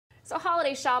So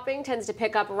holiday shopping tends to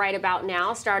pick up right about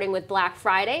now, starting with Black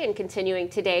Friday and continuing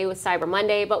today with Cyber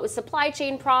Monday. But with supply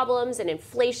chain problems and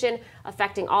inflation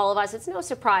affecting all of us, it's no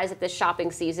surprise that this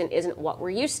shopping season isn't what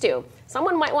we're used to.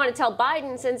 Someone might want to tell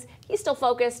Biden since he's still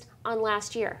focused on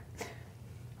last year.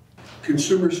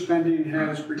 Consumer spending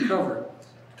has recovered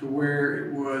to where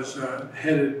it was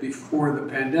headed before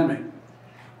the pandemic.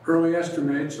 Early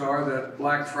estimates are that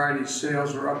Black Friday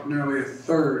sales are up nearly a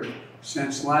third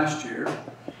since last year,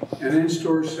 and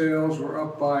in-store sales were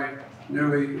up by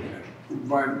even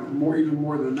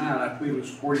more than that. I believe it was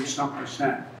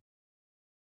 40-some%.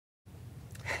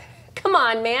 Come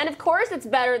on, man. Of course it's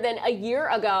better than a year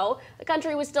ago. The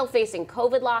country was still facing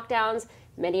COVID lockdowns,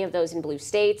 many of those in blue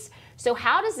states. So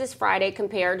how does this Friday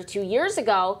compare to 2 years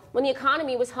ago when the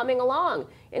economy was humming along?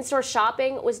 In-store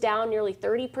shopping was down nearly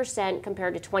 30%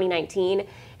 compared to 2019.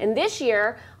 And this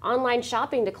year, online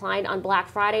shopping declined on Black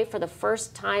Friday for the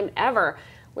first time ever.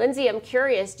 Lindsay, I'm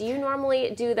curious, do you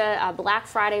normally do the Black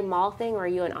Friday mall thing, or are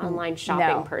you an online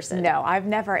shopping person? No, I've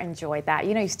never enjoyed that.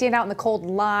 You know, you stand out in the cold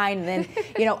line and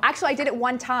then, actually I did it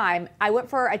one time. I went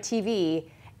for a TV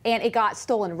and it got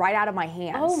stolen right out of my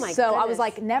hands. Oh my goodness. So I was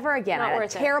like, never again. Not I had a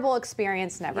worth it. terrible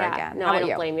experience, never again. No, How I about don't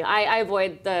you? blame you. I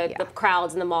avoid the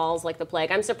crowds in the malls like the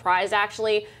plague. I'm surprised,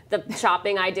 actually, the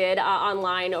shopping I did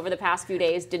online over the past few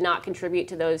days did not contribute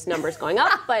to those numbers going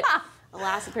up, but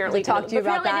alas, apparently, We'll talk to you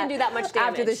about that didn't do that much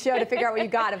damage. after the show to figure out what you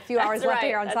got. A few hours left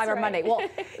here on Cyber Monday. Well,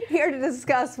 here to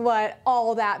discuss what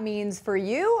all that means for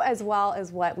you, as well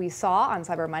as what we saw on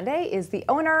Cyber Monday, is the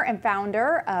owner and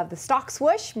founder of the stock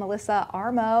Swoosh, Melissa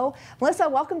Armo. Melissa,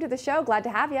 welcome to the show. Glad to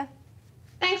have you.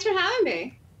 Thanks for having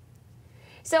me.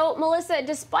 So, Melissa,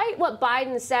 despite what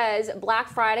Biden says, Black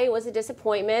Friday was a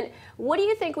disappointment. What do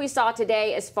you think we saw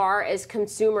today as far as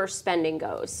consumer spending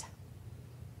goes?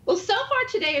 Well, so far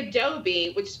today,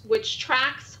 Adobe, which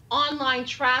tracks online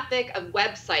traffic of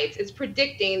websites, is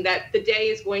predicting that the day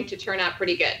is going to turn out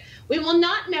pretty good. We will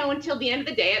not know until the end of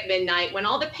the day at midnight when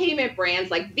all the payment brands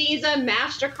like Visa,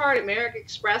 MasterCard, American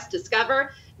Express,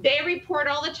 Discover, they report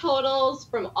all the totals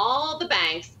from all the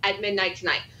banks at midnight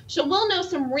tonight. So we'll know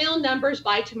some real numbers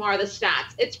by tomorrow, the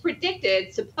stats. It's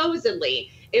predicted,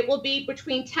 supposedly, it will be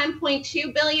between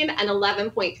 10.2 billion and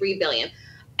 11.3 billion.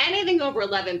 Anything over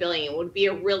 11 billion would be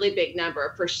a really big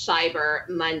number for Cyber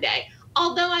Monday.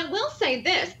 Although I will say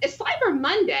this, Cyber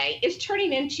Monday is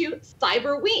turning into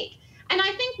Cyber Week. And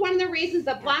I think one of the reasons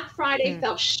that Black Friday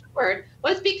fell short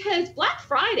was because Black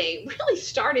Friday really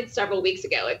started several weeks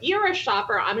ago. If you're a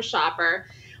shopper, I'm a shopper.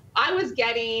 I was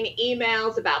getting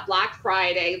emails about Black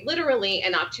Friday literally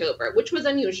in October, which was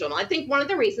unusual. I think one of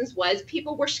the reasons was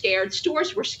people were scared,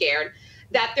 stores were scared,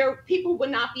 that people would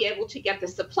not be able to get the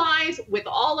supplies with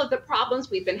all of the problems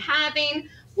we've been having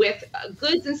with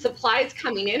goods and supplies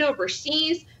coming in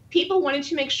overseas. People wanted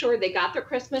to make sure they got their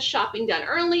Christmas shopping done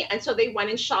early, and so they went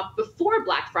and shopped before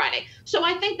Black Friday. So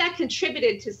I think that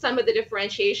contributed to some of the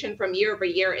differentiation from year over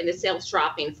year in the sales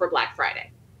dropping for Black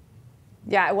Friday.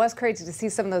 Yeah, it was crazy to see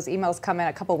some of those emails come in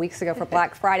a couple weeks ago for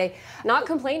Black Friday. Not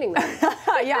complaining, though.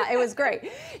 Yeah, it was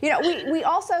great. We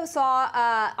also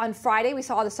saw on Friday, we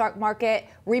saw the stock market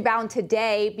rebound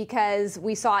today because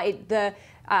we saw the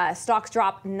stocks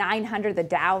drop 900, the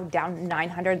Dow down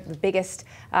 900, the biggest,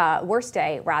 worst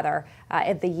day, rather,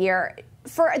 of the year.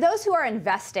 For those who are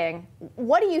investing,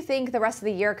 what do you think the rest of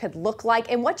the year could look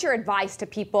like? And what's your advice to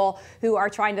people who are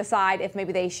trying to decide if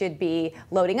maybe they should be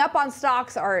loading up on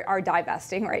stocks or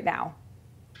divesting right now?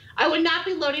 I would not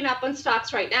be loading up on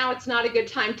stocks right now. It's not a good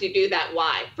time to do that.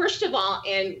 Why? First of all,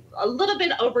 in a little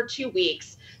bit over 2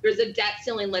 weeks, there's a debt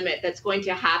ceiling limit that's going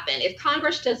to happen. If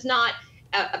Congress does not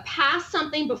pass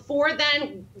something before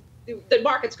then, the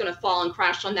market's going to fall and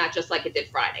crash on that just like it did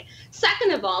Friday.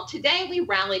 Second of all, today we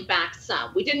rallied back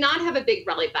some. We did not have a big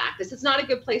rally back. This is not a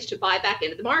good place to buy back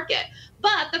into the market.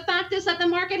 But the fact is that the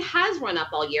market has run up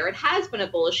all year. It has been a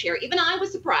bullish year. Even I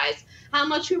was surprised how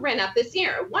much we ran up this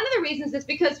year. One of the reasons is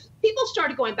because people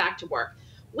started going back to work.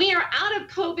 We are out of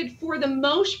COVID for the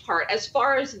most part as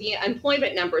far as the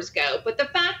employment numbers go. But the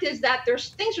fact is that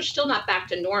things are still not back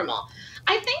to normal.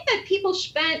 I think that people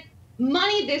spent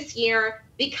money this year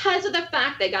because of the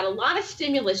fact they got a lot of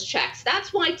stimulus checks.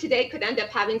 That's why today could end up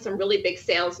having some really big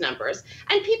sales numbers.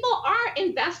 And people are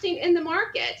investing in the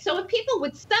market. So if people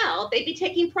would sell, they'd be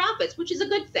taking profits, which is a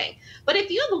good thing. But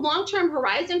if you have a long-term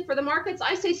horizon for the markets,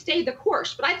 I say stay the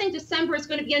course. But I think December is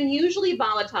going to be unusually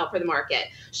volatile for the market.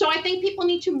 So I think people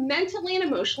need to mentally and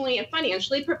emotionally and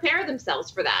financially prepare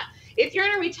themselves for that. If you're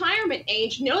in a retirement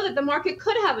age, know that the market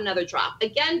could have another drop.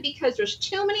 Again, because there's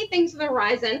too many things on the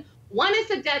horizon. One is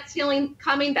the debt ceiling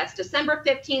coming, that's December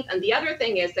 15th. And the other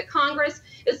thing is that Congress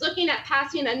is looking at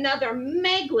passing another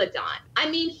megalodon, I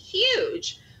mean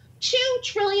huge, $2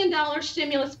 trillion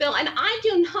stimulus bill. And I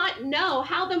do not know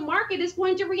how the market is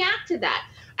going to react to that.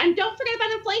 And don't forget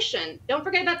about inflation. Don't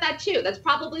forget about that too. That's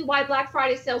probably why Black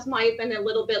Friday sales might have been a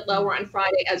little bit lower on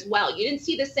Friday as well. You didn't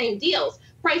see the same deals.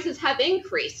 Prices have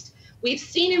increased. We've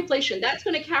seen inflation. That's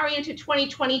going to carry into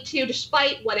 2022,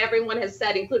 despite what everyone has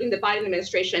said, including the Biden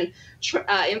administration.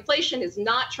 Inflation is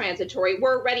not transitory.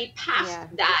 We're already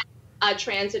past that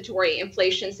transitory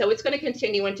inflation. So it's going to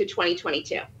continue into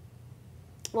 2022.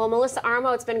 Well, Melissa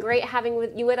Armo, it's been great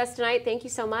having you with us tonight. Thank you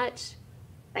so much.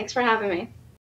 Thanks for having me.